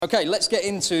Okay, let's get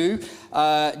into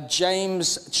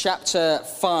James chapter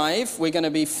 5. We're going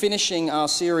to be finishing our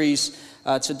series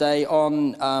today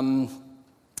on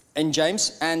in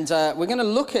James, and we're going to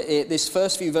look at it, this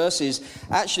first few verses.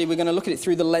 Actually, we're going to look at it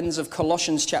through the lens of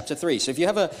Colossians chapter 3. So if you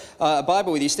have a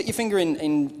Bible with you, stick your finger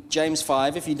in James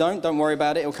 5. If you don't worry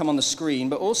about it. It'll come on the screen.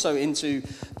 But also into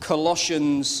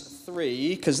Colossians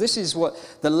 3, because this is what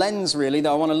the lens really that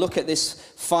I want to look at this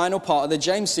final part of the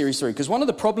James series through. Because one of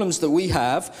the problems that we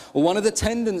have, or one of the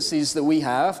tendencies that we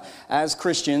have as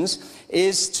Christians,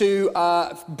 is to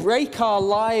break our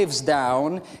lives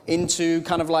down into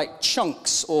kind of like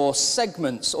chunks or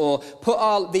segments, or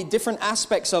put the different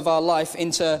aspects of our life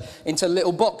into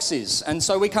little boxes. And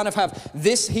so we kind of have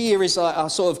this here is our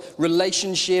sort of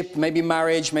relationship, maybe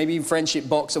marriage, maybe friendship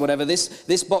box or whatever.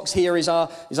 This box here is our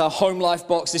home life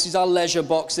box. This is our leisure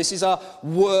box. This is our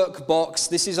work box.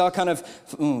 This is our kind of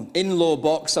in-law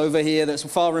box over here that's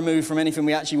far removed from anything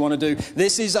we actually want to do.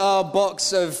 This is our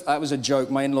box of, that was a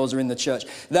joke, my in-laws are in the church.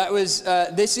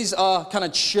 This is our kind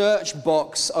of church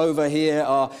box over here,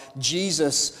 our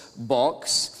Jesus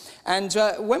box. And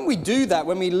when we do that,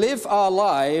 when we live our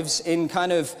lives in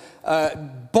kind of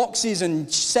boxes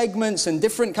and segments and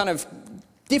different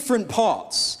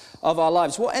parts of our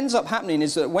lives, what ends up happening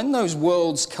is that when those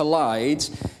worlds collide,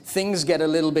 things get a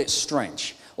little bit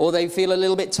strange, or they feel a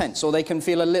little bit tense, or they can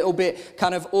feel a little bit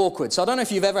kind of awkward. So I don't know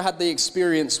if you've ever had the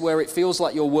experience where it feels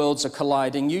like your worlds are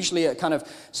colliding, usually at kind of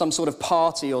some sort of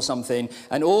party or something,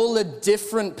 and all the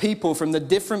different people from the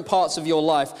different parts of your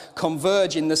life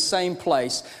converge in the same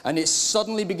place, and it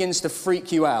suddenly begins to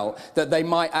freak you out that they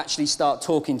might actually start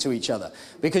talking to each other.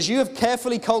 Because you have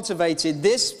carefully cultivated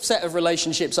this set of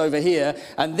relationships over here,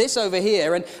 and this over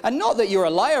here, and not that you're a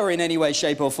liar in any way,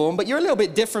 shape, or form, but you're a little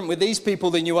bit different with these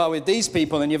people than you are with these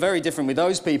people, and you're very different with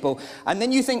those people. And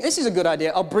then you think, this is a good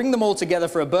idea, I'll bring them all together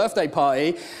for a birthday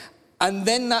party. And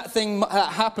then that thing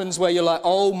happens where you're like,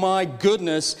 oh my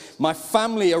goodness, my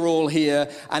family are all here,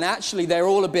 and actually they're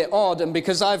all a bit odd, and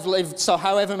because I've lived so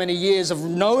however many years of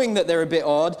knowing that they're a bit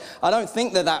odd, I don't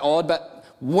think they're that odd, but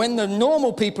when the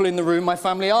normal people in the room, my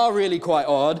family, are really quite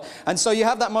odd. And so you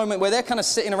have that moment where they're kind of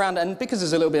sitting around, and because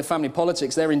there's a little bit of family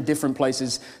politics, they're in different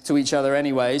places to each other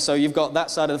anyway. So you've got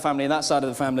that side of the family and that side of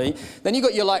the family. Then you've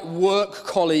got your like work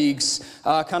colleagues,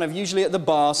 kind of usually at the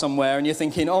bar somewhere, and you're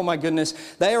thinking, oh my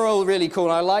goodness, they are all really cool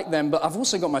and I like them, but I've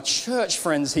also got my church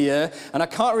friends here, and I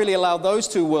can't really allow those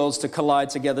two worlds to collide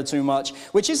together too much,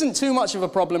 which isn't too much of a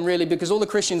problem really, because all the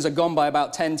Christians are gone by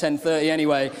about 10:30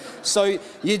 anyway. So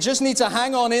you just need to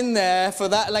hang on in there for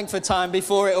that length of time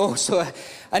before it also,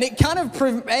 and it kind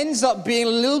of ends up being a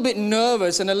little bit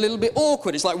nervous and a little bit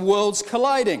awkward. It's like worlds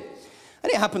colliding.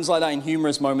 And it happens like that in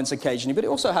humorous moments occasionally, but it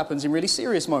also happens in really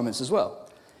serious moments as well.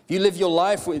 If you live your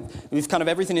life with kind of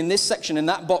everything in this section, in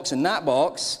that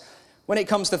box, when it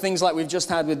comes to things like we've just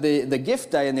had with the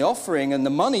gift day and the offering and the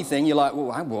money thing, you're like,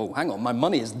 well, hang on, my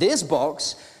money is this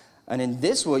box, and in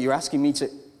this world you're asking me to,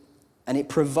 and it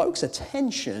provokes a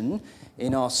tension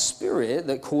in our spirit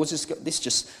that causes this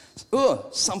just,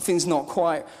 something's not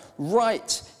quite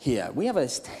right here. We have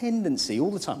this tendency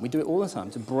all the time, we do it all the time,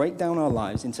 to break down our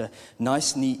lives into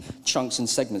nice, neat chunks and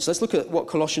segments. Let's look at what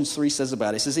Colossians 3 says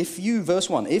about it. It says, verse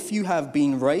 1, if you have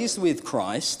been raised with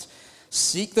Christ,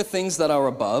 seek the things that are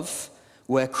above,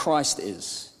 where Christ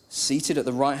is, seated at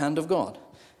the right hand of God.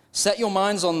 Set your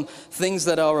minds on things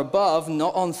that are above,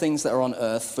 not on things that are on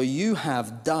earth, for you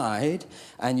have died,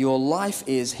 and your life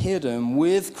is hidden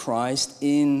with Christ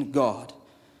in God.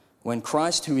 When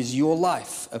Christ, who is your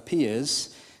life,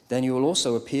 appears, then you will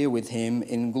also appear with him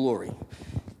in glory.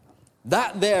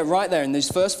 That there, right there, in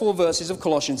these first 4 verses of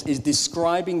Colossians is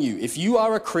describing you. If you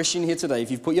are a Christian here today, if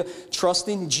you've put your trust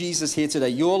in Jesus here today,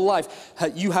 your life,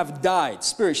 you have died,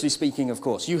 spiritually speaking, of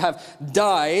course. You have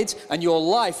died, and your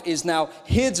life is now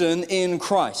hidden in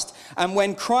Christ. And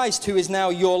when Christ, who is now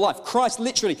your life, Christ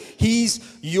literally,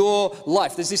 he's your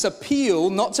life. There's this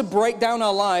appeal not to break down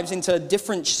our lives into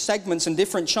different segments and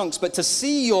different chunks, but to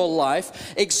see your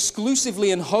life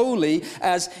exclusively and wholly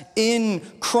as in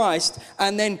Christ,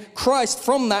 and then Christ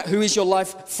from that, who is your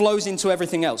life, flows into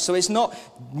everything else. So it's not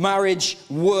marriage,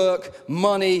 work,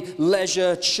 money,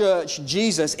 leisure, church,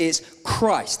 Jesus. It's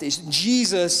Christ. It's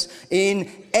Jesus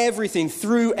in everything,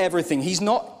 through everything. He's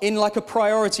not in like a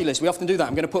priority list. We often do that.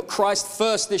 I'm going to put Christ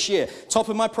first this year. Top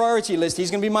of my priority list. He's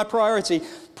going to be my priority.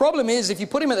 Problem is, if you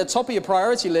put him at the top of your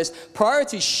priority list,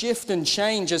 priorities shift and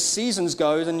change as seasons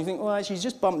go, and you think, well, actually, he's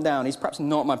just bumped down. He's perhaps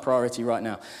not my priority right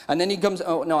now. And then he comes,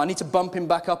 oh, no, I need to bump him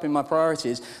back up in my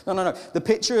priorities. No. The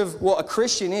picture of what a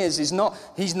Christian is not,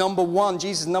 he's number one.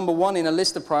 Jesus is number one in a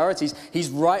list of priorities. He's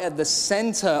right at the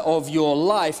center of your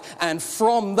life, and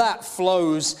from that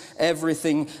flows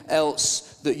everything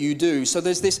else that you do. So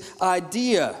there's this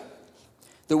idea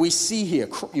that we see here.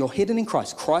 You're hidden in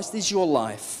Christ. Christ is your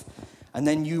life. And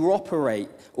then you operate.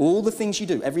 All the things you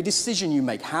do, every decision you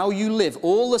make, how you live,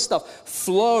 all the stuff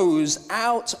flows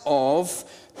out of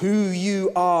who you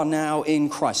are now in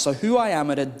Christ. So who I am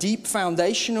at a deep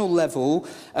foundational level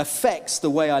affects the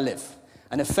way I live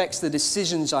and affects the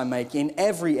decisions I make in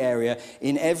every area,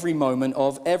 in every moment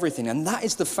of everything. And that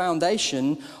is the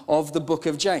foundation of the book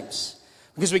of James.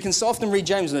 Because we can so often read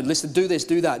James and listen, do this,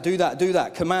 do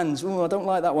that, commands. Oh, I don't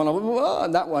like that one,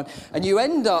 and that one. And you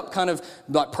end up kind of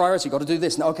like priority, got to do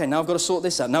this. Now, okay, now I've got to sort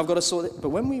this out. Now I've got to sort it. But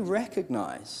when we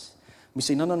recognize, we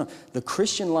see, no. The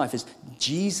Christian life is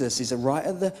Jesus is right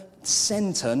at the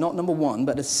center, not number one,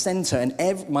 but the center.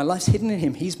 And my life's hidden in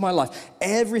him. He's my life.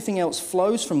 Everything else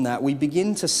flows from that. We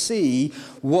begin to see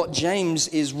what James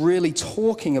is really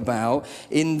talking about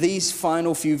in these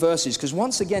final few verses. Because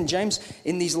once again, James,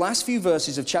 in these last few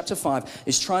verses of chapter 5,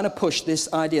 is trying to push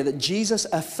this idea that Jesus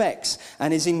affects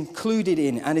and is included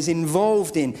in and is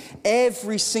involved in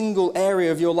every single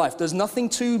area of your life. There's nothing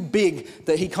too big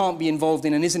that he can't be involved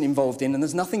in and isn't involved in, and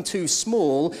there's nothing too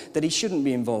small that he shouldn't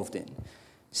be involved in.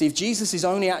 See, if Jesus is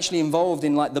only actually involved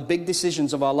in like the big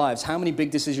decisions of our lives, how many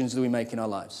big decisions do we make in our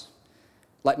lives?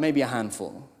 Like maybe a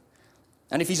handful.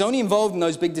 And if he's only involved in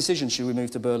those big decisions, should we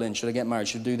move to Berlin? Should I get married?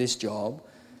 Should I do this job?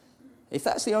 If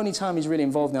that's the only time he's really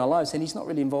involved in our lives, then he's not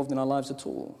really involved in our lives at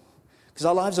all. Because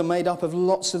our lives are made up of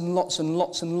lots and lots and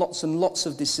lots and lots and lots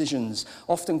of decisions,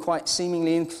 often quite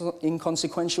seemingly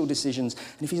inconsequential decisions.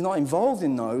 And if he's not involved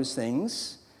in those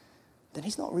things, then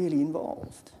he's not really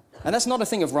involved. And that's not a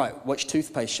thing of, right, which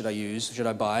toothpaste should I use? Should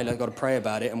I buy? I've got to pray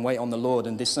about it and wait on the Lord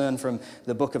and discern from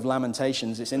the book of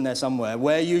Lamentations. It's in there somewhere.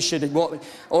 Where you should, what,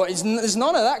 or it's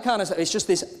none of that kind of stuff. It's just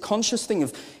this conscious thing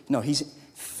of, no, he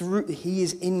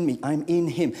is in me. I'm in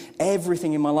him.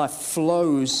 Everything in my life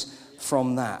flows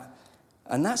from that.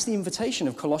 And that's the invitation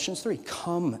of Colossians 3.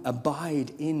 Come,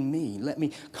 abide in me. Let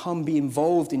me come be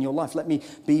involved in your life. Let me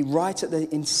be right at the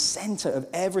center of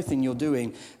everything you're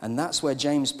doing. And that's where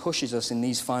James pushes us in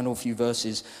these final few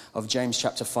verses of James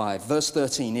chapter 5. Verse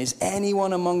 13, is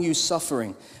anyone among you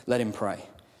suffering? Let him pray.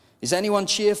 Is anyone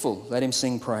cheerful? Let him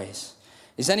sing praise.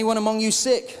 Is anyone among you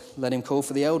sick? Let him call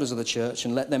for the elders of the church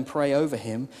and let them pray over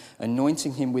him,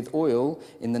 anointing him with oil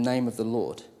in the name of the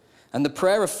Lord. And the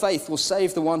prayer of faith will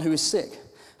save the one who is sick,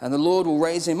 and the Lord will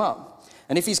raise him up.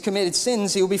 And if he's committed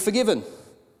sins, he will be forgiven.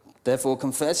 Therefore,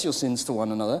 confess your sins to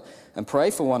one another and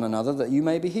pray for one another that you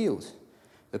may be healed.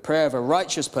 The prayer of a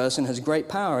righteous person has great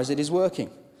power as it is working.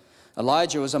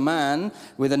 Elijah was a man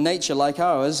with a nature like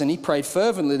ours, and he prayed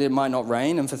fervently that it might not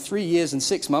rain, and for 3 years and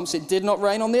 6 months it did not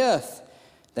rain on the earth.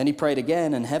 Then he prayed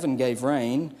again, and heaven gave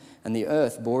rain, and the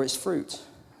earth bore its fruit.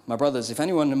 My brothers, if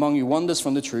anyone among you wanders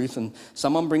from the truth and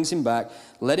someone brings him back,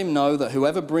 let him know that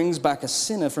whoever brings back a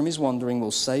sinner from his wandering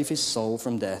will save his soul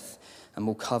from death and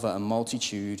will cover a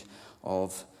multitude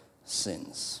of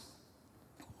sins.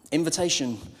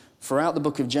 Invitation throughout the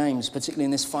book of James, particularly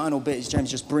in this final bit, as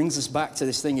James just brings us back to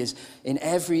this thing, is in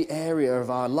every area of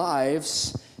our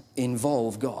lives,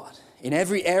 involve God. In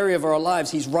every area of our lives,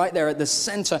 he's right there at the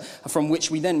center from which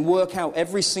we then work out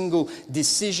every single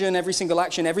decision, every single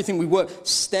action, everything we work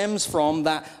stems from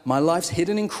that my life's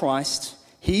hidden in Christ.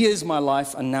 He is my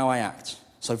life and now I act.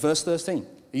 So verse 13,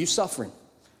 are you suffering?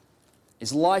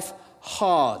 Is life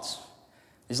hard?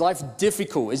 Is life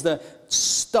difficult? Is there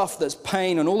stuff that's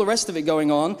pain and all the rest of it going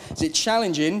on? Is it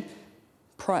challenging?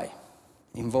 Pray.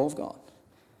 Involve God.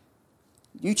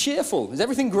 You cheerful? Is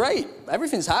everything great?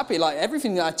 Everything's happy. Like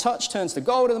everything that I touch turns to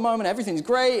gold at the moment. Everything's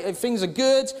great. If things are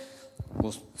good,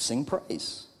 we'll sing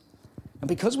praise. And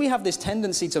because we have this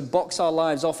tendency to box our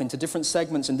lives off into different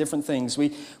segments and different things,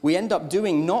 we end up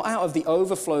doing not out of the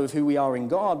overflow of who we are in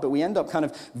God, but we end up kind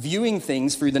of viewing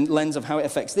things through the lens of how it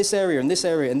affects this area and this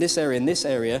area and this area and this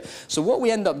area. So what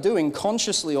we end up doing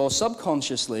consciously or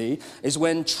subconsciously is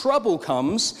when trouble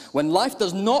comes, when life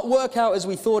does not work out as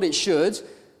we thought it should,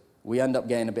 we end up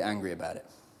getting a bit angry about it,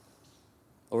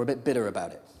 or a bit bitter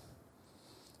about it,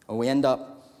 or we end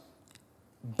up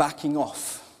backing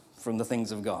off from the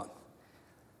things of God,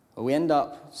 or we end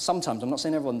up, sometimes, I'm not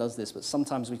saying everyone does this, but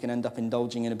sometimes we can end up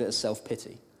indulging in a bit of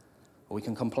self-pity, or we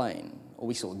can complain, or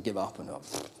we sort of give up and, oh,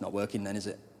 it's not working then, is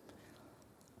it?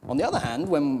 On the other hand,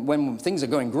 when things are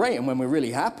going great and when we're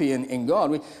really happy in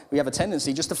God, we have a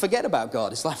tendency just to forget about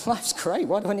God. It's like, life's great.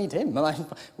 Why do I need him? Like,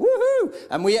 woohoo!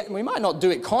 And we might not do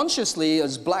it consciously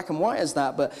as black and white as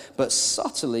that, but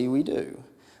subtly we do.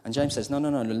 And James says, no,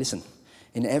 listen.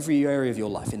 In every area of your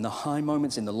life, in the high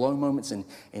moments, in the low moments, and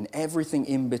in everything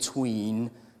in between,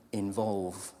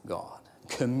 involve God.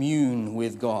 Commune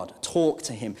with God. Talk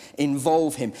to him.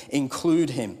 Involve him.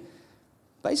 Include him.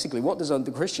 Basically, what does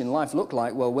the Christian life look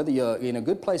like? Well, whether you're in a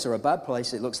good place or a bad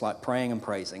place, it looks like praying and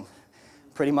praising.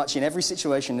 Pretty much in every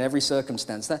situation, in every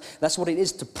circumstance. That's what it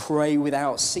is to pray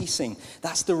without ceasing.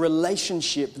 That's the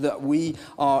relationship that we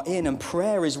are in. And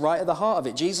prayer is right at the heart of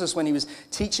it. Jesus, when he was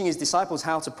teaching his disciples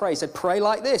how to pray, said, pray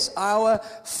like this, our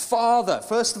Father.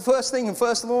 First thing and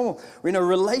first of all, we're in a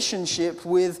relationship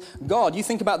with God. You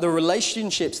think about the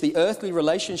relationships, the earthly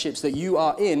relationships that you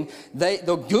are in,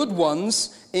 the good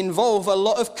ones involve a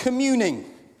lot of communing.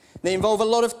 They involve a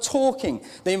lot of talking.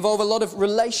 They involve a lot of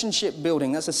relationship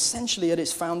building. That's essentially at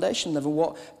its foundation level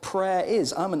what prayer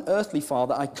is. I'm an earthly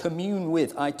father. I commune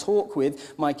with, I talk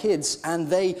with my kids, and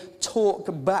they talk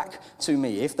back to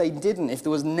me. If they didn't, if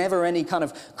there was never any kind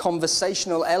of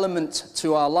conversational element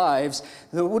to our lives,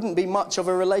 there wouldn't be much of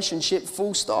a relationship,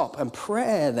 full stop. And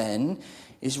prayer then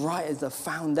is right at the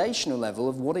foundational level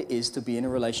of what it is to be in a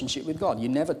relationship with God. You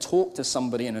never talk to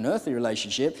somebody in an earthly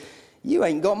relationship, you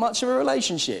ain't got much of a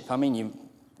relationship. I mean, you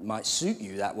might suit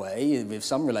you that way with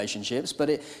some relationships, but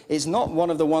it's not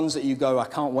one of the ones that you go, I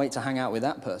can't wait to hang out with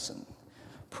that person.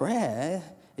 Prayer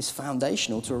is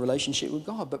foundational to a relationship with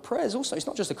God. But prayer is also, it's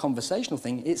not just a conversational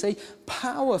thing, it's a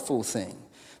powerful thing.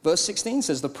 Verse 16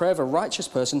 says, the prayer of a righteous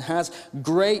person has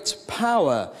great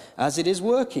power as it is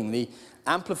working. The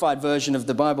Amplified version of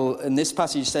the Bible in this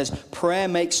passage says, prayer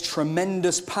makes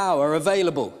tremendous power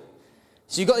available.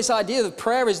 So you've got this idea that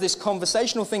prayer is this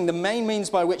conversational thing, the main means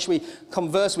by which we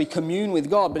converse, we commune with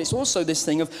God, but it's also this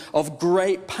thing of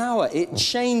great power. It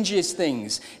changes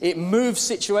things. It moves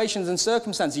situations and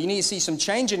circumstances. You need to see some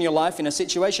change in your life in a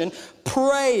situation,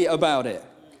 pray about it.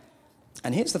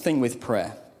 And here's the thing with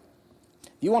prayer.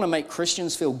 If you want to make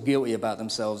Christians feel guilty about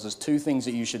themselves, there's two things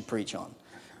that you should preach on: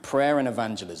 prayer and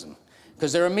evangelism.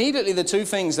 Because they're immediately the two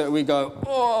things that we go,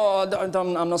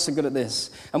 I'm not so good at this.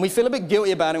 And we feel a bit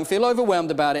guilty about it, and we feel overwhelmed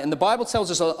about it. And the Bible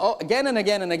tells us again and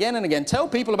again and again and again, tell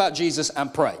people about Jesus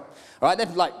and pray. All right, they're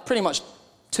like pretty much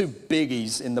two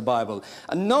biggies in the Bible.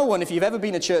 And no one, if you've ever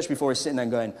been to church before, is sitting there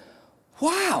going,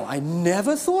 wow, I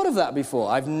never thought of that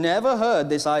before. I've never heard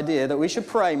this idea that we should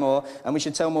pray more and we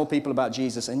should tell more people about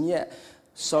Jesus. And yet,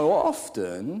 so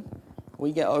often,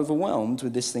 we get overwhelmed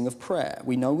with this thing of prayer.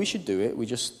 We know we should do it. We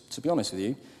just, to be honest with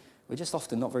you, we're just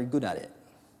often not very good at it.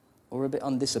 Or we're a bit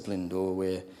undisciplined, or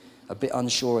we're a bit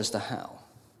unsure as to how.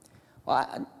 Well,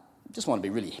 I just want to be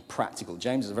really practical.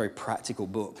 James is a very practical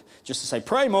book. Just to say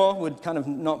pray more would kind of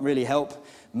not really help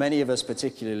many of us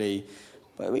particularly.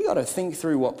 But we've got to think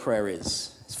through what prayer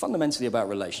is. It's fundamentally about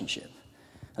relationship.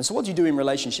 And so what do you do in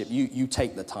relationship? You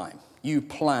take the time. You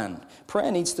plan.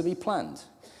 Prayer needs to be planned.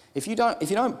 If you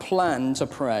don't plan to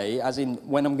pray, as in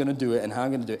when I'm going to do it and how I'm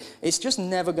going to do it, it's just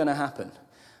never going to happen.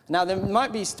 Now, there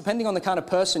might be, depending on the kind of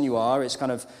person you are, it's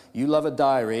kind of, you love a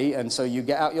diary, and so you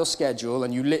get out your schedule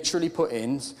and you literally put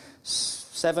in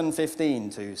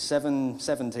 7:15 to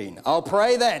 7:17. I'll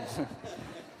pray then.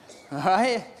 All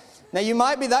right? Now, you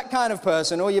might be that kind of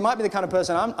person, or you might be the kind of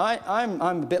person, I'm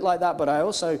a bit like that, but I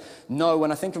also know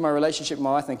when I think of my relationship with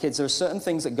my wife and kids, there are certain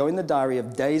things that go in the diary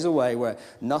of days away where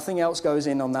nothing else goes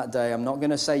in on that day. I'm not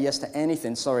going to say yes to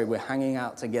anything. Sorry, we're hanging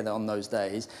out together on those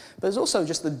days. But there's also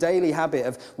just the daily habit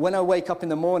of when I wake up in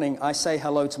the morning, I say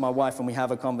hello to my wife and we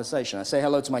have a conversation. I say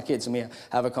hello to my kids and we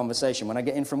have a conversation. When I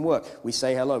get in from work, we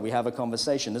say hello, we have a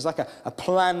conversation. There's like a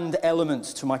planned element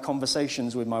to my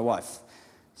conversations with my wife.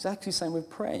 Exactly the same with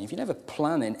praying. If you never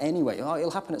plan in any way,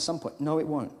 it'll happen at some point. No, it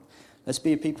won't. Let's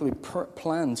be a people who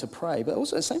plan to pray. But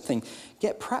also the same thing,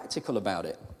 get practical about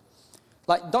it.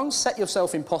 Like, don't set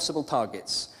yourself impossible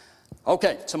targets.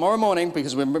 Okay, tomorrow morning,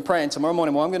 because we're praying tomorrow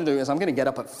morning, what I'm going to do is I'm going to get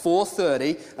up at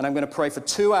 4:30 and I'm going to pray for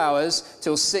 2 hours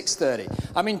till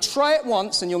 6:30. I mean, try it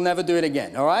once and you'll never do it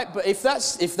again, all right? But if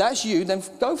that's you, then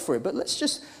go for it. But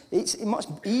it's much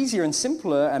easier and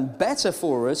simpler and better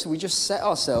for us if we just set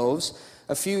ourselves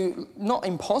a few, not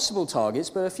impossible targets,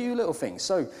 but a few little things.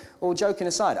 So, all joking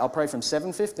aside, I'll pray from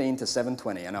 7:15 to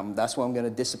 7:20, and that's where I'm going to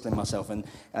discipline myself, and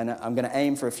I'm going to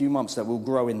aim for a few months that will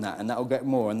grow in that, and that'll get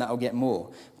more, and that'll get more.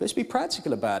 But let's be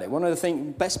practical about it. One of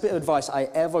the best bit of advice I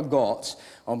ever got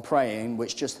on praying,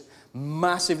 which just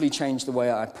massively changed the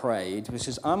way I prayed, was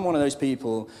just I'm one of those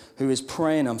people who is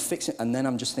praying, I'm fixing, and then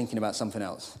I'm just thinking about something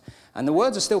else. And the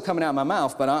words are still coming out of my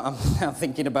mouth, but I'm now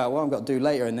thinking about what I've got to do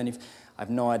later, and then I have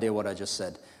no idea what I just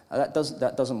said. That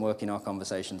doesn't work in our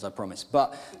conversations, I promise.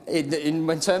 But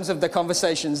in terms of the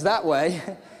conversations that way,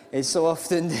 it so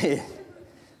often did.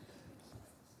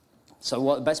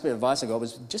 So the best bit of advice I got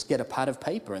was just get a pad of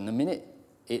paper, and the minute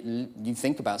you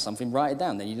think about something, write it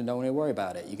down. Then you don't want to worry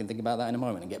about it. You can think about that in a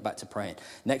moment and get back to praying.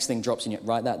 Next thing drops in, you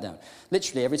write that down.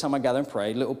 Literally, every time I gather and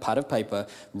pray, little pad of paper,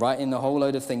 writing a whole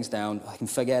load of things down. I can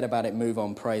forget about it, move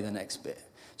on, pray the next bit.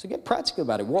 So get practical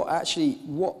about it.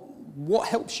 What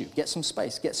helps you? Get some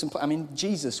space.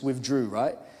 Jesus withdrew,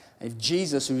 right? If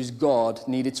Jesus, who is God,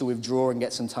 needed to withdraw and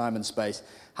get some time and space,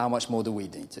 how much more do we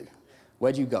need to?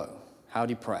 Where do you go? How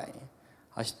do you pray?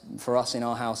 For us in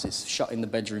our house, it's shutting the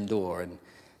bedroom door and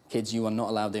kids, you are not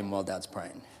allowed in while Dad's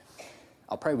praying.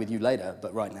 I'll pray with you later,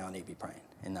 but right now I need to be praying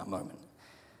in that moment.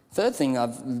 Third thing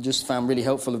I've just found really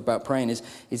helpful about praying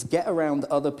is get around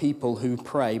other people who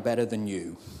pray better than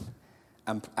you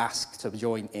and ask to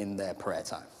join in their prayer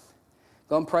time.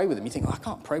 Go and pray with them. You think, I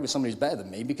can't pray with somebody who's better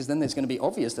than me, because then it's going to be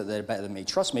obvious that they're better than me.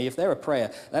 Trust me, if they're a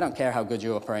prayer, they don't care how good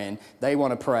you're praying. They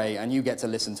want to pray, and you get to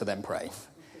listen to them pray.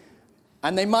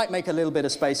 And they might make a little bit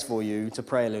of space for you to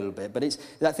pray a little bit, but it's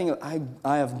that thing,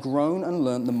 I have grown and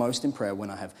learned the most in prayer when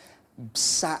I have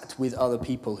sat with other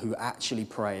people who actually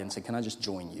pray and said, can I just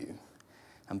join you?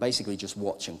 And basically just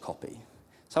watch and copy.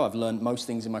 That's how I've learned most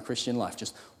things in my Christian life,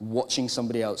 just watching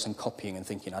somebody else and copying and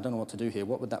thinking, I don't know what to do here.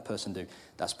 What would that person do?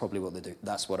 That's probably what they do.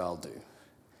 That's what I'll do.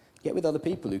 Get with other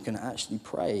people who can actually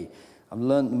pray. I've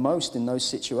learned the most in those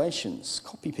situations.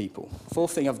 Copy people.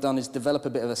 Fourth thing I've done is develop a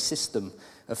bit of a system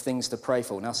of things to pray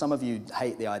for. Now, some of you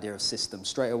hate the idea of system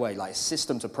straight away. Like, a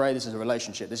system to pray, this is a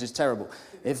relationship, this is terrible.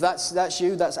 If that's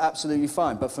you, that's absolutely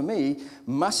fine. But for me,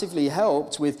 massively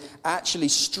helped with actually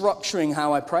structuring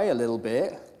how I pray a little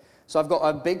bit. So I've got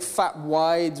a big, fat,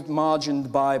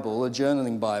 wide-margined Bible, a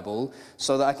journaling Bible,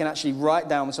 so that I can actually write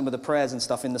down some of the prayers and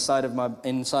stuff inside of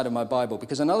my Bible.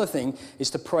 Because another thing is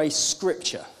to pray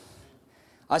Scripture.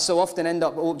 I so often end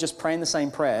up all just praying the same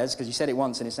prayers because you said it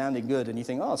once and it sounded good, and you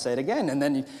think, I'll say it again. And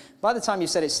then by the time you've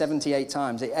said it 78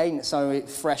 times, it ain't so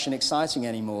fresh and exciting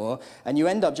anymore. And you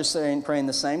end up just praying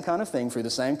the same kind of thing through the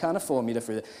same kind of formula,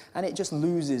 and it just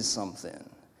loses something.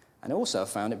 And also I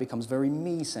found it becomes very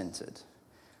me-centered.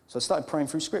 So I started praying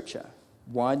through Scripture.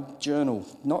 Wide journal,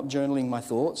 not journaling my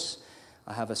thoughts.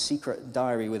 I have a secret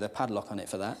diary with a padlock on it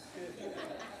for that.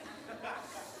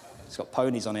 It's got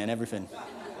ponies on it and everything.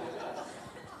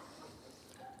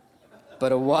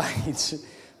 But a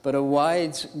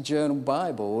wide journal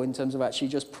Bible in terms of actually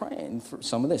just praying for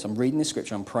some of this. I'm reading the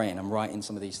Scripture, I'm praying, I'm writing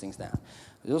some of these things down.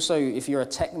 There's also, if you're a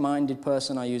tech-minded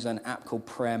person, I use an app called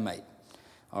PrayerMate.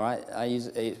 All right, I use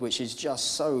it, which is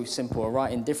just so simple. I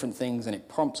write in different things, and it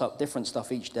prompts up different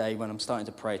stuff each day when I'm starting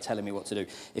to pray, telling me what to do.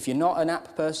 If you're not an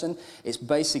app person, it's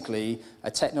basically a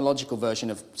technological version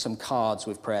of some cards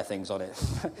with prayer things on it.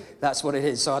 That's what it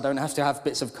is, so I don't have to have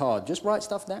bits of card. Just write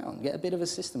stuff down. Get a bit of a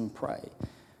system and pray.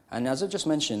 And as I just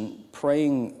mentioned,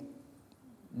 praying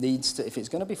needs to, if it's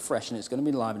going to be fresh and it's going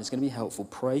to be live and it's going to be helpful,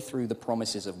 pray through the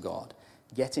promises of God.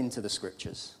 Get into the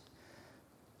Scriptures.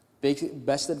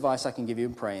 Best advice I can give you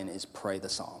in praying is pray the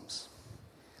Psalms.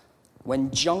 When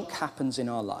junk happens in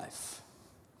our life,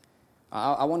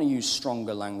 I want to use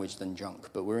stronger language than junk,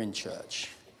 but we're in church.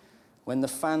 When the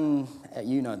fan,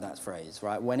 you know that phrase,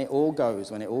 right? When it all goes,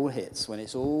 when it all hits, when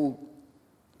it's all,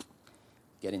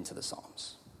 get into the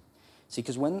Psalms. See,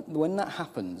 because when that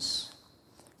happens,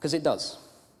 because it does,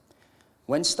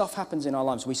 when stuff happens in our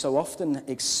lives, we so often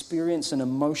experience an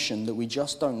emotion that we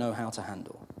just don't know how to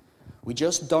handle. We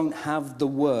just don't have the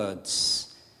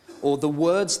words. Or the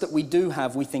words that we do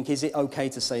have, we think, is it okay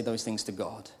to say those things to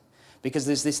God? Because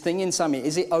there's this thing inside me,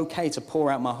 is it okay to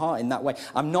pour out my heart in that way?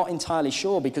 I'm not entirely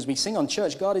sure, because we sing on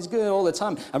church, God is good all the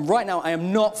time. And right now, I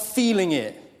am not feeling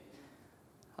it.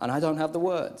 And I don't have the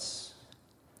words.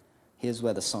 Here's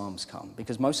where the Psalms come.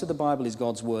 Because most of the Bible is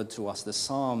God's word to us. The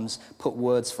Psalms put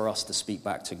words for us to speak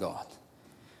back to God.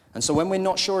 And so when we're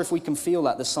not sure if we can feel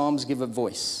that, the Psalms give a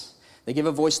voice. They give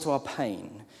a voice to our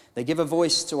pain. They give a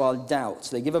voice to our doubt.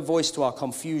 They give a voice to our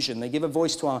confusion. They give a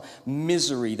voice to our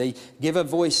misery. They give a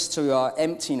voice to our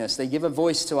emptiness. They give a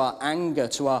voice to our anger,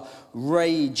 to our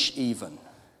rage even.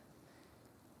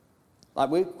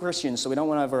 Like, we're Christians, so we don't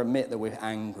want to ever admit that we're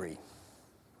angry.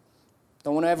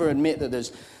 Don't want to ever admit that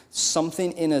there's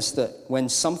something in us that when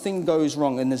something goes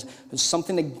wrong and there's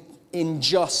something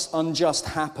unjust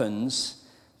happens,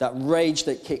 that rage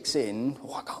that kicks in,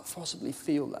 I can't possibly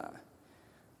feel that.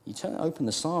 You open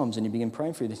the Psalms and you begin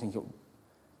praying through this and you think,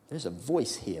 there's a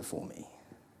voice here for me.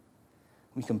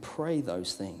 We can pray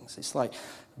those things. It's like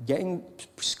getting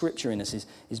Scripture in us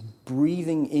is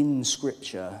breathing in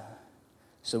Scripture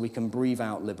so we can breathe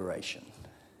out liberation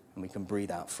and we can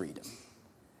breathe out freedom.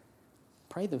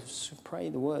 Pray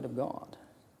the Word of God.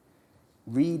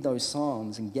 Read those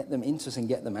Psalms and get them into us and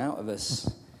get them out of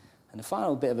us. And the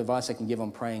final bit of advice I can give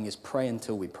on praying is pray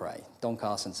until we pray. Don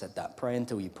Carson said that. Pray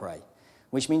until you pray.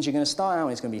 Which means you're going to start out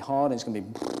and it's going to be hard and it's going to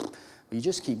be... But you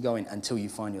just keep going until you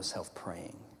find yourself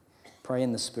praying. Pray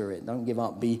in the Spirit. Don't give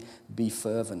up. Be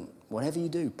fervent. Whatever you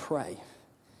do, pray.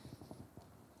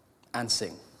 And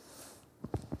sing.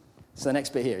 So the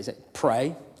next bit here is it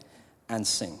pray and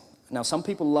sing. Now, some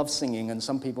people love singing and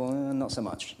some people not so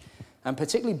much. And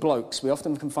particularly blokes, we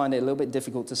often can find it a little bit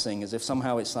difficult to sing, as if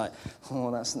somehow it's like,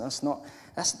 oh, that's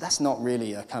not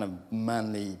really a kind of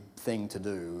manly thing to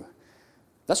do.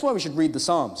 That's why we should read the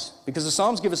Psalms, because the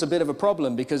Psalms give us a bit of a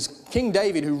problem, because King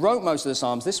David, who wrote most of the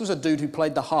Psalms, this was a dude who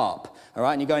played the harp, all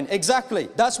right? And you're going, exactly,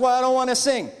 that's why I don't want to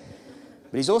sing.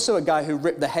 But he's also a guy who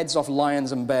ripped the heads off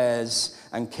lions and bears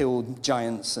and killed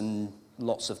giants and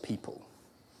lots of people.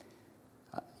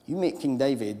 You meet King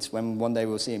David, when one day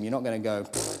we'll see him, you're not going to go,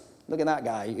 look at that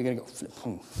guy. You're going to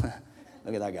go,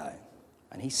 look at that guy.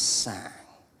 And he sang.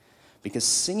 Because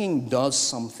singing does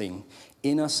something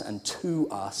in us and to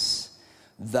us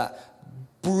that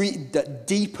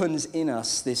deepens in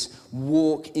us this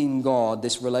walk in God,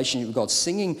 this relationship with God.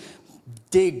 Singing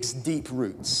digs deep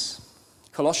roots.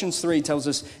 Colossians 3 tells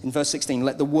us in verse 16,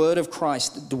 let the word of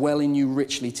Christ dwell in you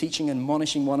richly, teaching and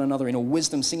admonishing one another in all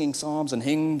wisdom, singing psalms and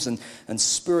hymns and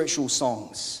spiritual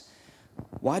songs.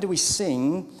 Why do we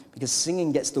sing? Because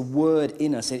singing gets the word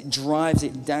in us. It drives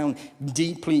it down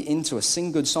deeply into us.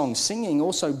 Sing good songs. Singing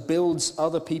also builds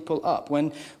other people up.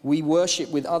 When we worship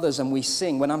with others and we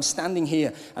sing, when I'm standing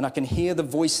here and I can hear the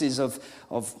voices of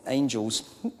angels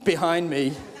behind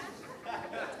me,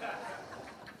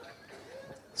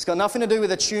 it's got nothing to do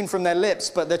with the tune from their lips,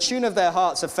 but the tune of their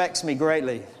hearts affects me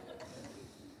greatly.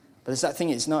 But it's that thing,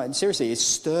 it's not, seriously, it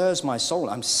stirs my soul.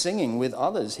 I'm singing with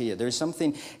others here. There's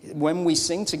something, when we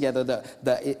sing together,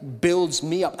 that it builds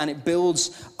me up and it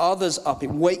builds others up.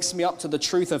 It wakes me up to the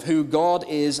truth of who God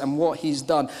is and what he's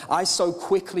done. I so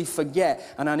quickly forget,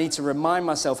 and I need to remind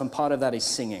myself, and part of that is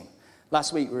singing.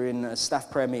 Last week, we were in a staff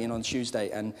prayer meeting on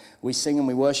Tuesday, and we sing and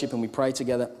we worship and we pray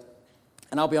together.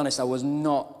 And I'll be honest, I was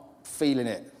not feeling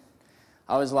it.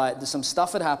 I was like, there's some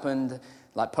stuff had happened,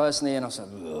 like personally, and I was like,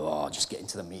 oh, just get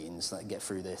into the meetings, like get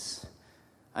through this.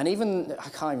 And even, I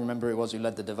can't even remember who it was who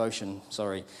led the devotion,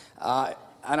 sorry. And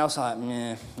I was like,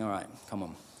 yeah, all right, come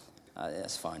on.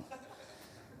 That's fine.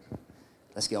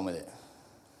 Let's get on with it.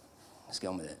 Let's get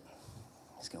on with it.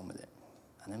 Let's get on with it.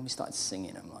 And then we started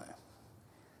singing. I'm like,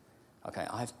 okay,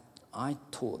 I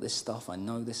taught this stuff. I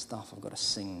know this stuff. I've got to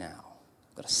sing now.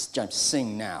 I've got to James,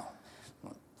 sing now. I'm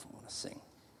like, I don't want to sing.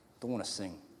 Don't want to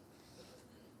sing.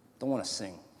 Don't want to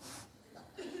sing.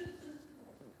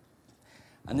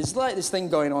 And there's like this thing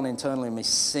going on internally in me,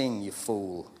 sing, you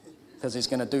fool, because it's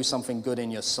going to do something good in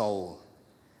your soul.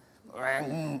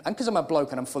 And because I'm a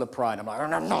bloke and I'm full of pride, I'm like,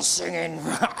 I'm not singing.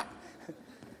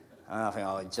 And I think,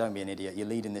 oh, don't be an idiot. You're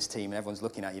leading this team and everyone's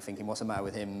looking at you thinking, what's the matter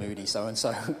with him, moody,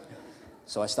 so-and-so.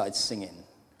 So I started singing.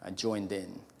 I joined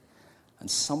in.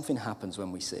 And something happens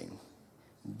when we sing.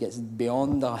 It gets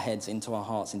beyond our heads, into our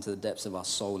hearts, into the depths of our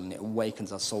soul, and it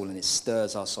awakens our soul, and it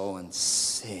stirs our soul, and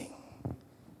sing.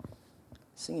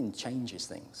 Singing changes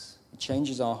things. It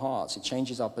changes our hearts. It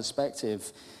changes our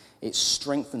perspective. It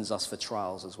strengthens us for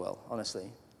trials as well, honestly.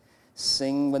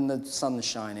 Sing when the sun's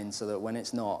shining so that when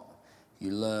it's not, you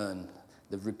learn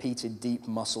the repeated deep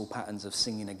muscle patterns of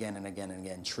singing again and again and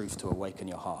again, truth to awaken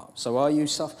your heart. So are you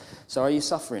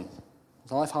suffering?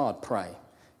 Is life hard? Pray.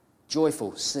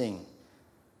 Joyful? Sing.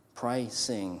 Pray,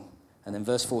 sing. And then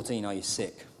verse 14, are you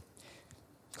sick?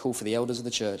 Call for the elders of the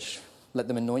church. Let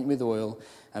them anoint you with oil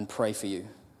and pray for you.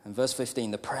 And verse 15,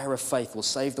 the prayer of faith will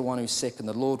save the one who's sick, and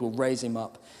the Lord will raise him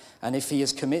up. And if he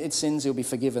has committed sins, he'll be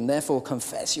forgiven. Therefore,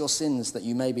 confess your sins that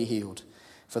you may be healed.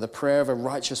 For the prayer of a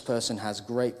righteous person has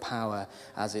great power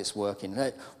as it's working.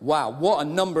 Wow, what a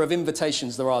number of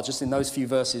invitations there are just in those few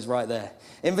verses right there.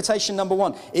 Invitation number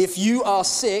 1, if you are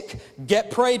sick,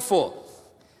 get prayed for.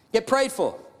 Get prayed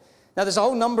for. Now, there's a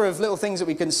whole number of little things that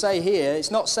we can say here.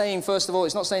 It's not saying, first of all,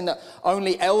 it's not saying that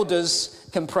only elders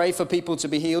can pray for people to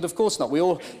be healed. Of course not. We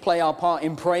all play our part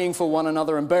in praying for one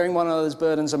another and bearing one another's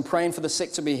burdens and praying for the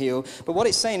sick to be healed. But what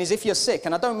it's saying is if you're sick,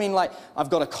 and I don't mean like I've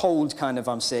got a cold kind of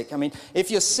I'm sick. I mean,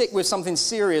 if you're sick with something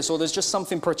serious or there's just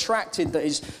something protracted that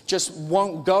is just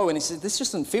won't go and it says, this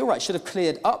just doesn't feel right, should have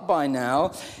cleared up by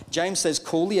now. James says,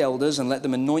 call the elders and let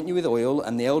them anoint you with oil,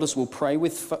 and the elders will pray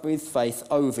with faith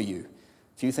over you.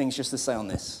 few things just to say on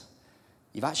this.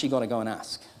 You've actually got to go and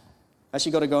ask.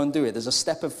 Actually got to go and do it. There's a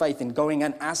step of faith in going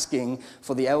and asking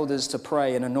for the elders to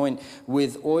pray and anoint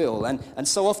with oil. And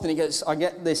so often I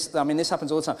get this, this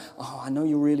happens all the time. Oh, I know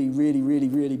you're really, really, really,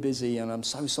 really busy, and I'm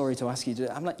so sorry to ask you to do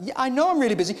it. I'm like, yeah, I know I'm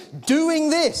really busy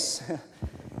doing this.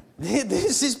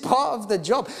 This is part of the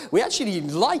job. We actually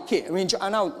like it. I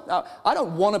know I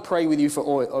don't want to pray with you for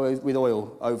oil, with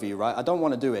oil over you, right? I don't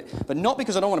want to do it. But not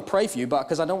because I don't want to pray for you, but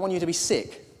because I don't want you to be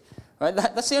sick. Right?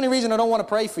 That's the only reason I don't want to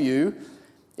pray for you.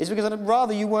 Is because I'd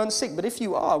rather you weren't sick. But if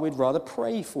you are, we'd rather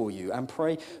pray for you and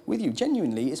pray with you.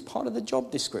 Genuinely, it's part of the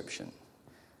job description.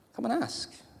 Come and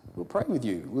ask. We'll pray with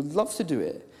you. We'd love to do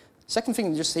it. Second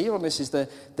thing just here on this is the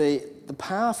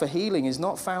power for healing is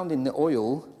not found in the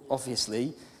oil,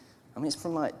 obviously. It's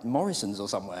from like Morrison's or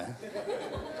somewhere.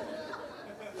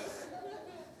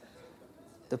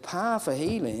 The power for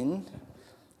healing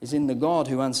is in the God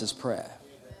who answers prayer.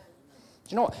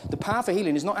 You know what? The power for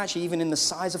healing is not actually even in the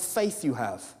size of faith you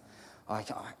have. I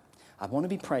want to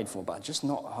be prayed for, but I'm just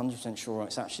not 100% sure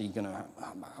it's actually going to...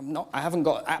 I haven't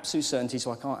got absolute certainty,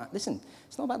 so I can't... Listen,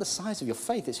 it's not about the size of your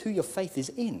faith, it's who your faith is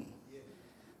in.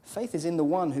 Faith is in the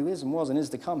one who is and was and is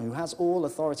to come, who has all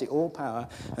authority, all power,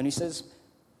 and he says,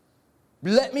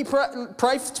 let me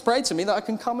pray to me that I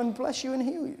can come and bless you and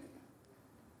heal you.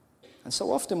 And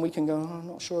so often we can go, I'm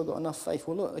not sure I've got enough faith.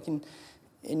 Well, look,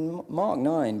 in Mark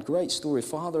 9, great story,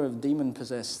 father of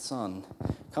demon-possessed son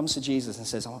comes to Jesus and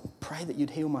says, I pray that you'd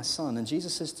heal my son. And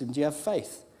Jesus says to him, do you have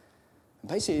faith?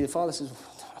 And basically, the father says,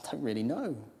 I don't really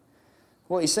know.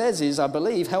 What he says is, I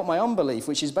believe, help my unbelief,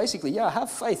 which is basically, yeah, I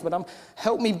have faith, but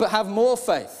help me but have more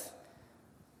faith.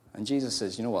 And Jesus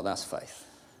says, you know what, that's faith.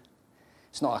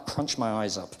 It's not, I crunch my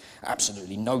eyes up,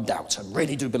 absolutely, no doubt, I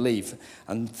really do believe,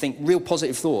 and think real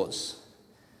positive thoughts.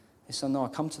 So no, I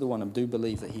come to the one and do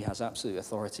believe that he has absolute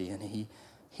authority and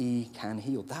he can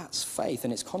heal. That's faith.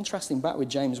 And it's contrasting back with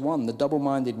James 1, the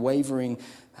double-minded, wavering,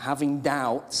 having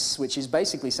doubts, which is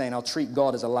basically saying I'll treat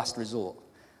God as a last resort.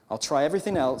 I'll try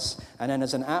everything else, and then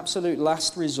as an absolute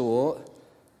last resort,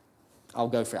 I'll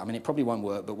go for it. It probably won't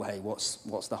work, but hey,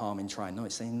 what's the harm in trying? No,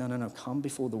 it's saying, no, come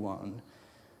before the one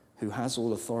who has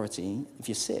all authority. If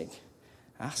you're sick,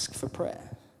 ask for prayer.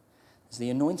 The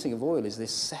anointing of oil is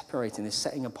this separating, this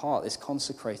setting apart, this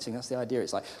consecrating. That's the idea.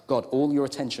 It's like, God, all your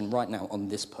attention right now on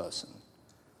this person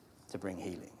to bring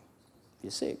healing. If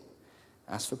you're sick,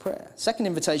 ask for prayer. Second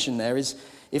invitation there is,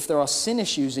 if there are sin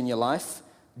issues in your life,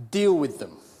 deal with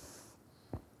them.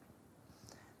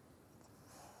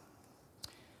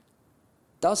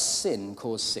 Does sin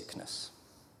cause sickness?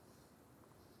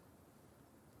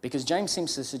 Because James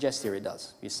seems to suggest here it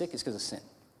does. If you're sick, it's because of sin.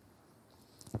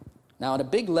 Now, a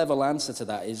big level answer to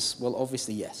that is, well,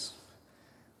 obviously, yes.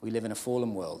 We live in a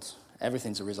fallen world.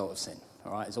 Everything's a result of sin,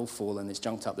 all right? It's all fallen, it's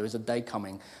junked up. There is a day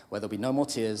coming where there'll be no more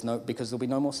tears because there'll be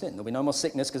no more sin. There'll be no more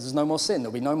sickness because there's no more sin.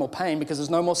 There'll be no more pain because there's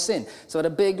no more sin. So at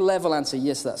a big level answer,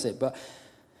 yes, that's it. But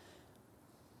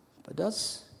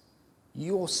does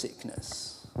your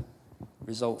sickness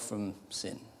result from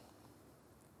sin?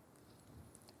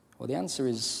 Well, the answer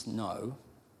is no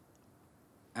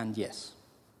and yes.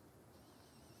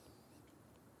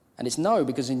 And it's no,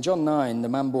 because in John 9, the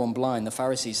man born blind, the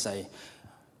Pharisees say,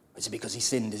 is it because he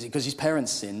sinned? Is it because his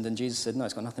parents sinned? And Jesus said, no,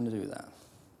 it's got nothing to do with that.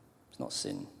 It's not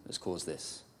sin that's caused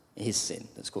this. It is sin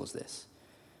that's caused this.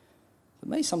 But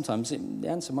the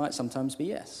answer might sometimes be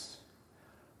yes.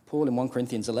 Paul in 1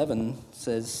 Corinthians 11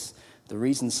 says, the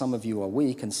reason some of you are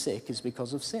weak and sick is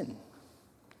because of sin.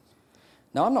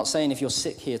 Now, I'm not saying if you're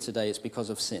sick here today, it's because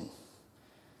of sin.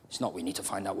 It's not we need to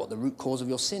find out what the root cause of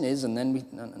your sin is, and then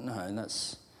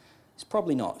it's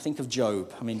probably not. Think of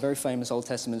Job. Very famous Old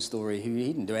Testament story. He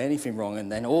didn't do anything wrong,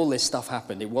 and then all this stuff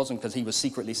happened. It wasn't because he was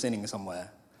secretly sinning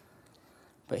somewhere.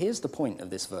 But here's the point of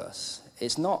this verse.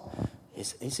 It's not,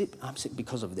 is it I'm sick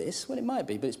because of this? Well, it might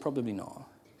be, but it's probably not.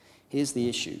 Here's the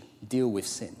issue. Deal with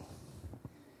sin.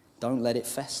 Don't let it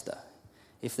fester.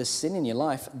 If there's sin in your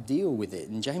life, deal with it.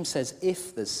 And James says,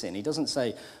 if there's sin. He doesn't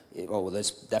say, oh, well, there's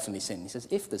definitely sin. He says,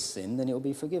 if there's sin, then it will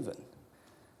be forgiven.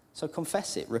 So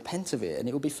confess it, repent of it, and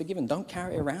it will be forgiven. Don't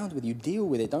carry it around with you. Deal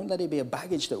with it. Don't let it be a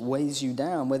baggage that weighs you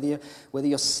down. Whether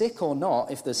you're sick or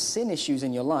not, if there's sin issues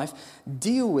in your life,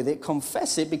 deal with it,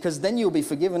 confess it, because then you'll be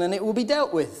forgiven and it will be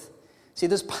dealt with. See,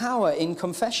 there's power in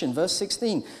confession. Verse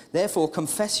 16, therefore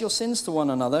confess your sins to one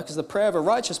another, because the prayer of a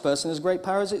righteous person has great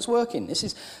power as it's working.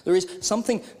 There is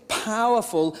something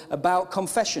powerful about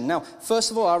confession. Now,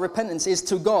 first of all, our repentance is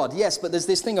to God, yes, but there's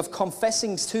this thing of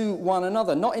confessing to one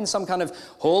another, not in some kind of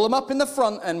haul them up in the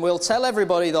front and we'll tell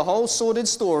everybody the whole sordid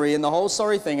story and the whole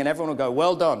sorry thing and everyone will go,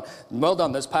 well done,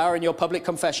 there's power in your public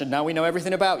confession, now we know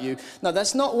everything about you. No,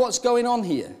 that's not what's going on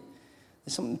here.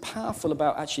 There's something powerful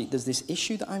about, actually, there's this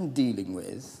issue that I'm dealing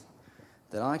with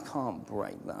that I can't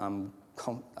break, that I'm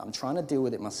trying to deal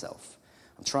with it myself.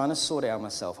 I'm trying to sort it out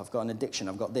myself. I've got an addiction.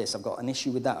 I've got this. I've got an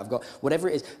issue with that. I've got whatever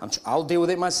it is. I'll deal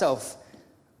with it myself.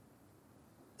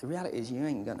 The reality is you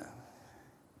ain't gonna.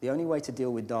 The only way to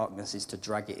deal with darkness is to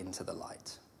drag it into the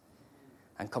light.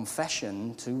 And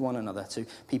confession to one another, to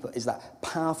people, is that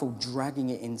powerful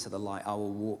dragging it into the light. I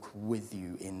will walk with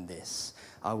you in this.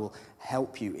 I will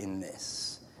help you in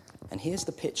this. And here's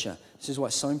the picture. This is why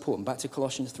it's so important. Back to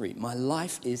Colossians 3. My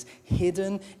life is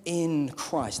hidden in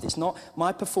Christ. It's not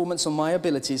my performance or my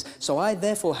abilities. So I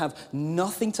therefore have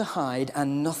nothing to hide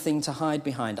and nothing to hide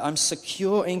behind. I'm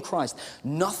secure in Christ.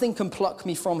 Nothing can pluck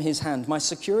me from his hand. My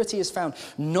security is found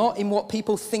not in what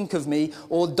people think of me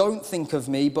or don't think of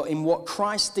me, but in what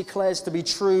Christ declares to be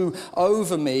true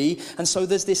over me. And so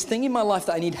there's this thing in my life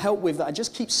that I need help with, that I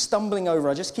just keep stumbling over.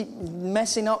 I just keep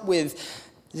messing up with.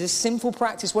 This simple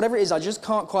practice, whatever it is, I just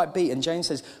can't quite beat. And James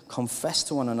says, confess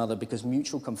to one another, because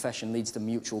mutual confession leads to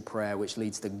mutual prayer, which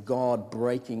leads to God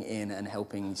breaking in and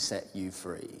helping set you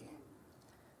free.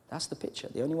 That's the picture.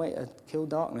 The only way to kill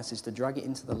darkness is to drag it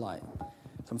into the light.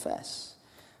 Confess.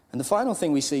 And the final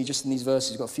thing we see just in these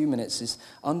verses, we've got a few minutes, is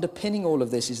underpinning all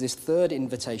of this is this third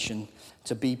invitation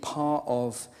to be part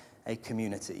of a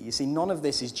community. You see, none of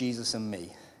this is Jesus and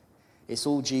me. It's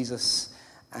all Jesus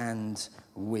and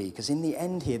we. Because in the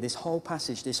end here, this whole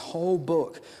passage, this whole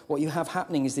book, what you have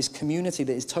happening is this community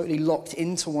that is totally locked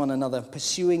into one another,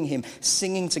 pursuing him,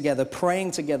 singing together,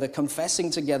 praying together,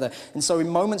 confessing together. And so in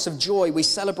moments of joy, we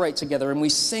celebrate together and we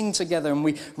sing together and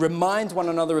we remind one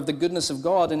another of the goodness of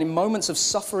God. And in moments of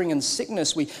suffering and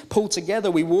sickness, we pull together,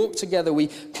 we walk together, we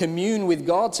commune with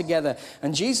God together.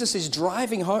 And James is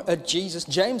driving home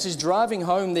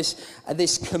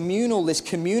this communal, this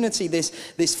community,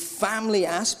 this family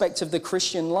aspect of the Christian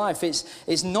life.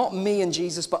 It's not me and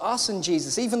Jesus, but us and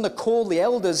Jesus. Even the call, the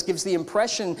elders, gives the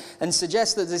impression and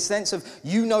suggests that this sense of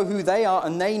you know who they are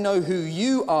and they know who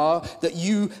you are, that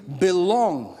you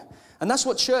belong. And that's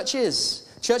what church is.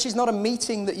 Church is not a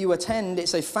meeting that you attend,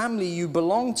 it's a family you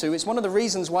belong to. It's one of the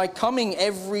reasons why coming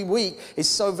every week is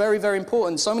so very, very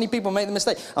important. So many people make the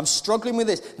mistake, I'm struggling with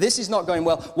this is not going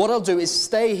well. What I'll do is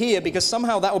stay here because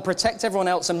somehow that will protect everyone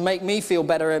else and make me feel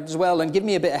better as well and give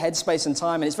me a bit of headspace and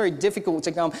time. And it's very difficult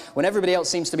to come when everybody else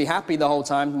seems to be happy the whole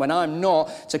time, when I'm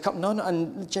not, to come. No,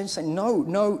 and James saying, no.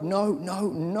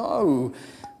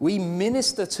 We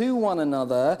minister to one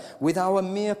another with our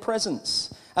mere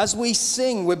presence. As we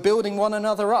sing, we're building one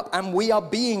another up and we are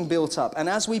being built up. And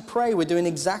as we pray, we're doing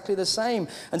exactly the same.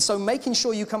 And so making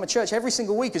sure you come to church every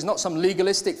single week is not some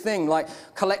legalistic thing like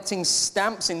collecting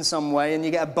stamps in some way and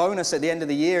you get a bonus at the end of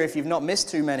the year if you've not missed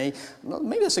too many.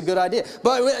 Maybe that's a good idea.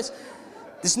 But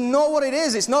it's not what it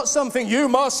is. It's not something you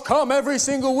must come every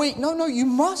single week. No, you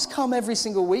must come every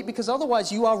single week because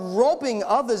otherwise you are robbing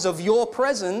others of your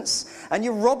presence and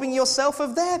you're robbing yourself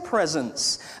of their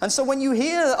presence. And so when you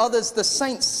hear others, the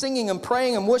saints singing and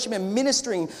praying and worshiping and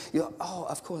ministering, you're like, oh,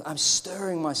 of course, I'm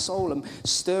stirring my soul, I'm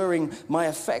stirring my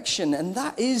affection. And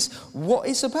that is what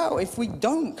it's about. If we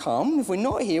don't come, if we're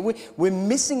not here, we're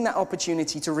missing that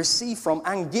opportunity to receive from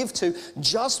and give to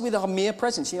just with our mere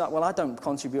presence. You're like, well, I don't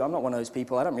contribute. I'm not one of those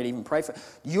people. I don't really even pray for it.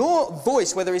 Your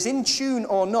voice, whether it's in tune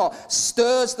or not,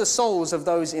 stirs the souls of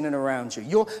those in and around you.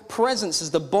 Your presence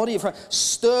as the body of Christ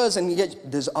stirs, and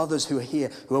there's others who are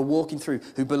here, who are walking through,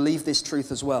 who believe this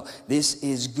truth as well. This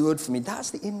is good for me. That's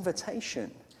the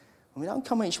invitation. When we don't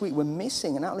come each week, we're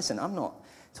missing. And now, listen, I'm not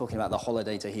talking about the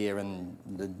holiday to here and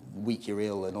the week you're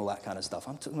ill and all that kind of stuff.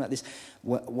 I'm talking about this.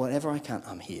 Whatever I can,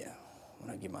 I'm here. I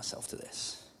don't give myself to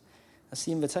this. That's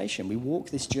the invitation. We walk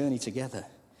this journey together.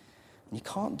 And you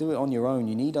can't do it on your own.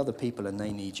 You need other people and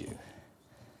they need you.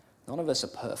 None of us are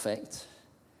perfect.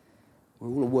 We're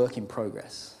all a work in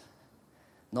progress.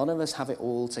 None of us have it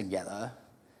all together.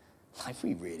 Like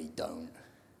we really don't.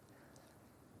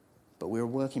 But we're a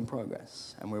work in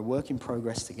progress. And we're a work in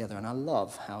progress together. And I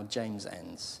love how James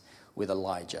ends with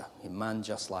Elijah, a man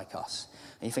just like us.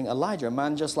 And you think, Elijah, a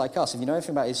man just like us. If you know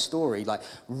anything about his story, like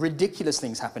ridiculous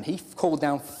things happen. He called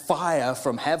down fire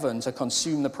from heaven to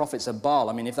consume the prophets of Baal.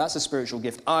 I mean, if that's a spiritual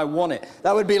gift, I want it.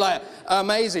 That would be like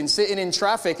amazing, sitting in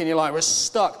traffic and you're like, we're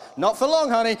stuck. Not for long,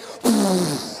 honey.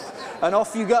 And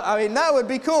off you go. I mean, that would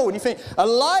be cool. And you think,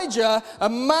 Elijah, a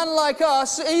man like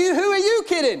us, who are you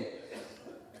kidding?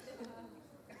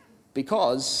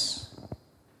 Because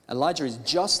Elijah is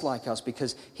just like us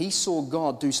because he saw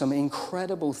God do some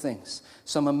incredible things,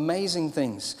 some amazing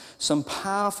things, some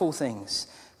powerful things.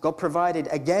 God provided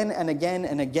again and again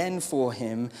and again for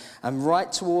him, and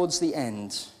right towards the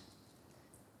end,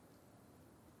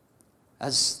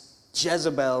 as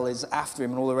Jezebel is after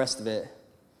him and all the rest of it,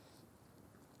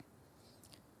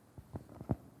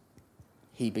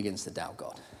 he begins to doubt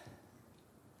God.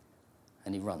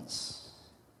 And he runs.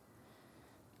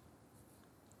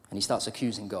 And he starts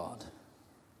accusing God.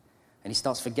 And he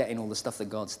starts forgetting all the stuff that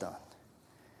God's done.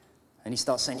 And he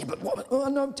starts saying, yeah, but what? Oh,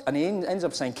 no. And he ends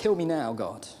up saying, kill me now,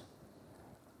 God.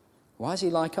 Why is he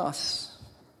like us?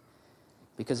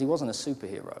 Because he wasn't a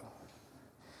superhero.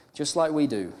 Just like we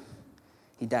do,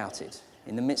 he doubted.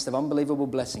 In the midst of unbelievable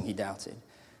blessing, he doubted.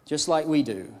 Just like we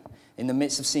do. In the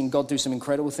midst of seeing God do some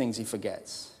incredible things, he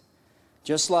forgets.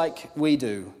 Just like we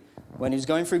do. When he was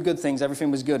going through good things,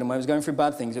 everything was good. And when he was going through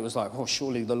bad things, it was like, oh,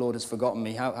 surely the Lord has forgotten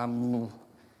me.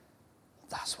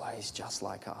 That's why he's just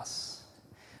like us.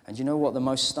 And you know what? The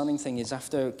most stunning thing is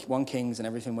after 1 Kings and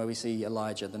everything where we see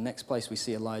Elijah, the next place we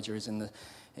see Elijah is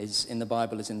in the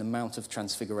Bible, is in the Mount of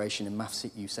Transfiguration in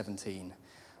Matthew 17,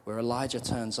 where Elijah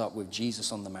turns up with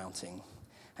Jesus on the mountain.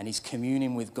 And he's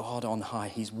communing with God on high.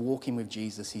 He's walking with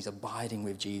Jesus. He's abiding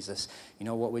with Jesus. You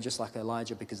know what? We're just like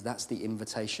Elijah because that's the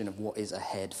invitation of what is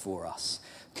ahead for us.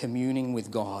 Communing with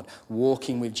God,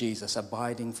 walking with Jesus,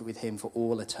 abiding with him for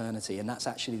all eternity. And that's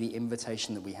actually the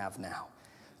invitation that we have now.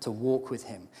 To walk with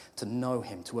him, to know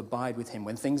him, to abide with him.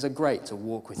 When things are great, to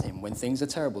walk with him. When things are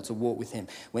terrible, to walk with him.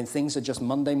 When things are just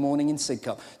Monday morning in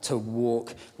Sidcup, to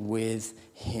walk with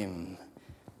him.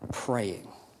 Praying,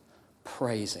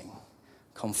 praising,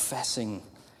 confessing,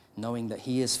 knowing that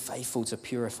he is faithful to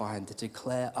purify and to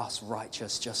declare us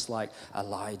righteous just like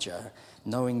Elijah.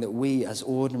 Knowing that we as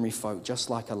ordinary folk,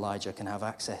 just like Elijah, can have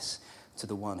access to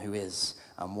the one who is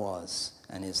and was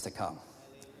and is to come.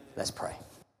 Let's pray.